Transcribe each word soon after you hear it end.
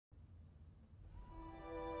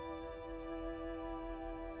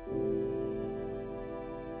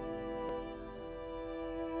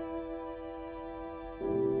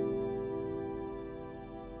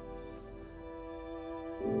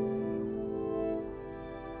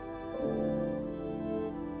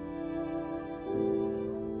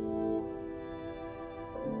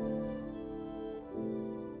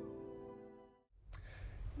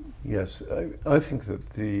Yes, I think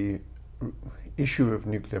that the issue of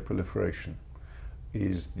nuclear proliferation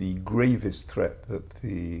is the gravest threat that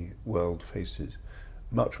the world faces,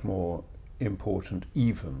 much more important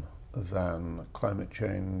even than climate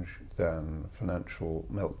change, than financial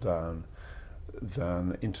meltdown,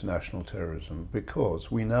 than international terrorism, because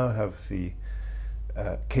we now have the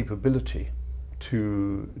capability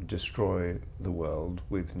to destroy the world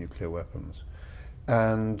with nuclear weapons.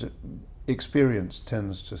 And experience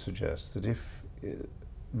tends to suggest that if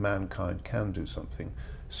mankind can do something,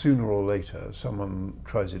 sooner or later someone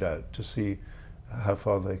tries it out to see how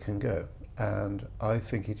far they can go. And I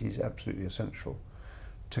think it is absolutely essential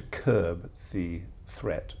to curb the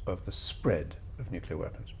threat of the spread of nuclear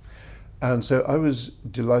weapons. And so I was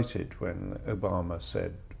delighted when Obama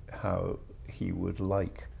said how he would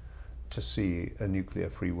like to see a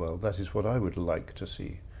nuclear-free world. That is what I would like to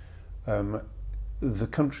see. The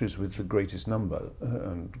countries with the greatest number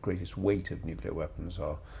and greatest weight of nuclear weapons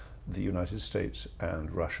are the United States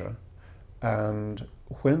and Russia. And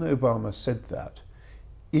when Obama said that,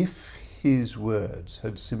 if his words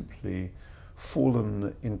had simply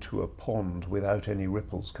fallen into a pond without any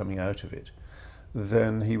ripples coming out of it,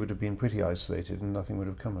 then he would have been pretty isolated and nothing would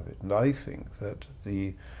have come of it. And I think that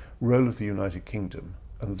the role of the United Kingdom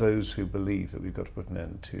and those who believe that we've got to put an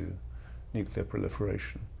end to nuclear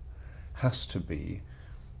proliferation has to be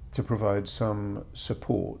to provide some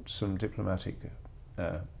support, some diplomatic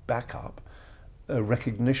backup, a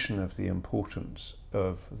recognition of the importance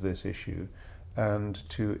of this issue, and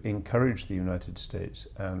to encourage the United States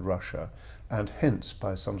and Russia, and hence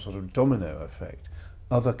by some sort of domino effect,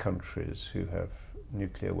 other countries who have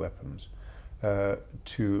nuclear weapons,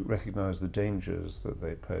 to recognize the dangers that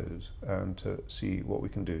they pose and to see what we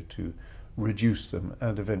can do to reduce them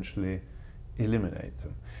and eventually eliminate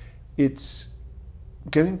them. It's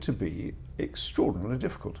going to be extraordinarily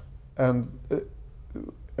difficult, and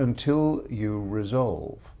until you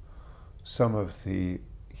resolve some of the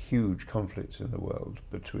huge conflicts in the world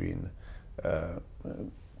between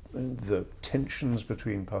the tensions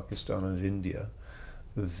between Pakistan and India,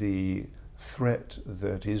 the threat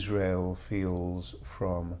that Israel feels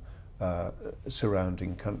from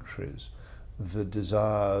surrounding countries, the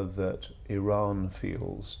desire that Iran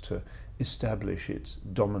feels to establish its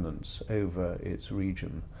dominance over its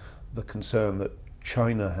region, the concern that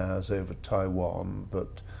China has over Taiwan,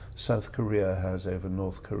 that South Korea has over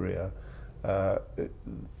North Korea,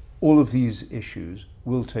 all of these issues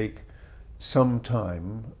will take some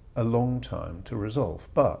time, a long time, to resolve.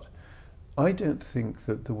 But I don't think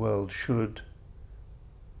that the world should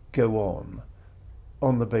go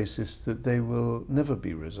on the basis that they will never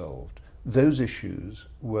be resolved. Those issues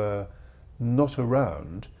were not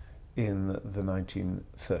around in the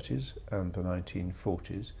 1930s and the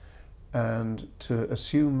 1940s, and to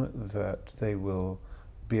assume that they will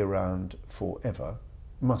be around forever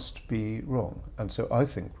must be wrong. And so I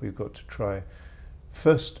think we've got to try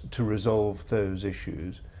first to resolve those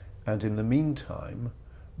issues, and in the meantime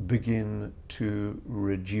begin to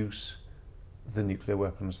reduce the nuclear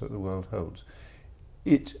weapons that the world holds.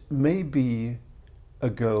 It may be a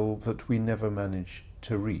goal that we never manage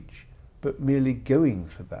to reach, but merely going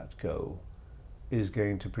for that goal is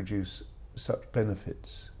going to produce such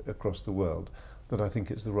benefits across the world that I think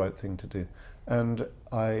it's the right thing to do. And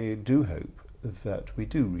I do hope that we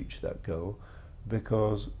do reach that goal,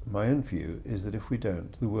 because my own view is that if we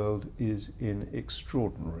don't, the world is in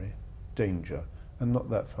extraordinary danger and not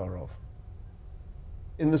that far off.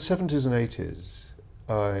 In the 70s and 80s,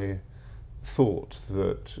 I thought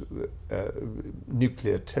that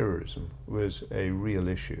nuclear terrorism was a real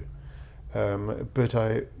issue, but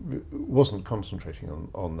I wasn't concentrating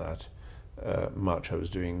on that much. I was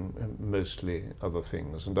doing mostly other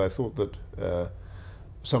things, and I thought that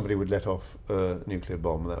somebody would let off a nuclear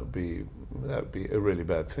bomb. That would be a really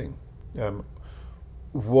bad thing.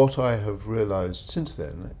 What I have realized since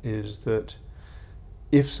then is that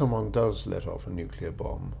if someone does let off a nuclear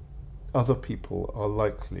bomb, other people are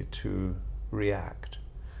likely to react,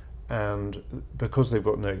 and because they've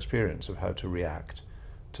got no experience of how to react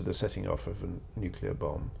to the setting off of a nuclear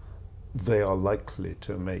bomb, they are likely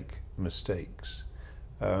to make mistakes,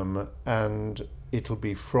 and it'll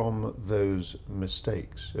be from those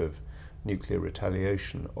mistakes of nuclear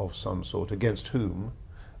retaliation of some sort, against whom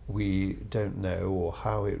we don't know, or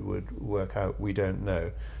how it would work out we don't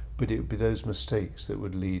know, but it would be those mistakes that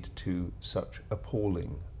would lead to such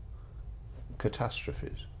appalling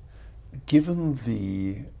catastrophes. Given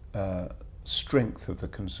the strength of the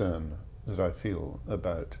concern that I feel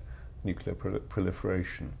about nuclear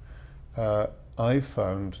proliferation, I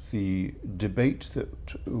found the debate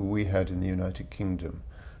that we had in the United Kingdom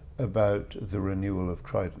about the renewal of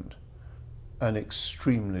Trident, an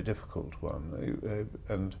extremely difficult one.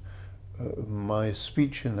 My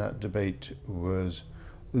speech in that debate was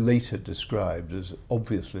later described as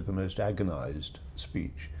obviously the most agonized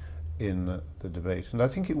speech in the debate, and I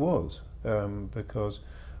think it was, because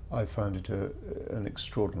I found it an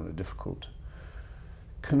extraordinarily difficult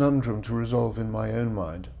conundrum to resolve in my own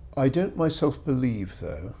mind. I don't myself believe,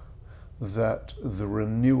 though, that the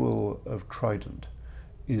renewal of Trident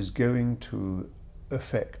is going to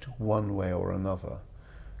affect one way or another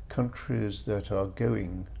countries that are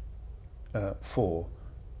going for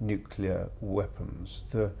nuclear weapons.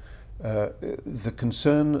 The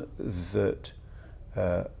concern that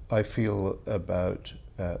I feel about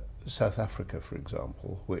South Africa, for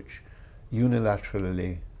example, which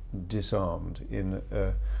unilaterally disarmed in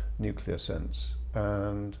a nuclear sense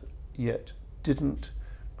and yet didn't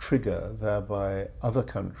trigger thereby other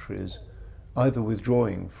countries either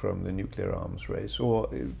withdrawing from the nuclear arms race,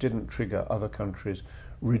 or it didn't trigger other countries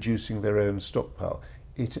reducing their own stockpile.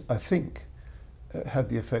 It, I think, had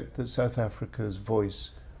the effect that South Africa's voice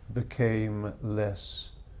became less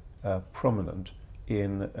prominent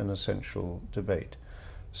in an essential debate.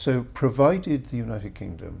 So provided the United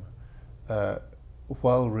Kingdom,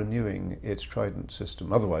 while renewing its Trident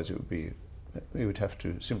system, otherwise it would have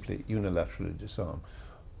to simply unilaterally disarm,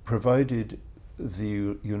 provided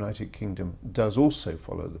the United Kingdom does also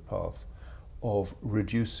follow the path of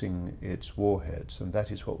reducing its warheads, and that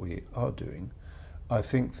is what we are doing, I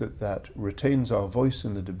think that retains our voice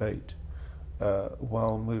in the debate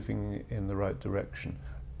while moving in the right direction.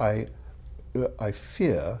 I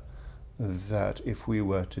fear that if we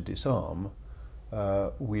were to disarm,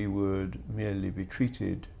 we would merely be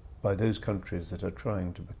treated by those countries that are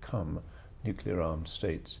trying to become nuclear-armed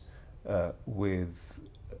states with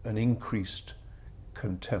an increased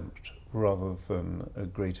contempt rather than a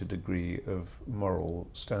greater degree of moral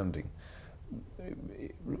standing.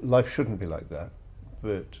 Life shouldn't be like that,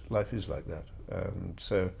 but life is like that, and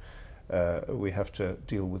so we have to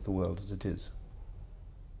deal with the world as it is.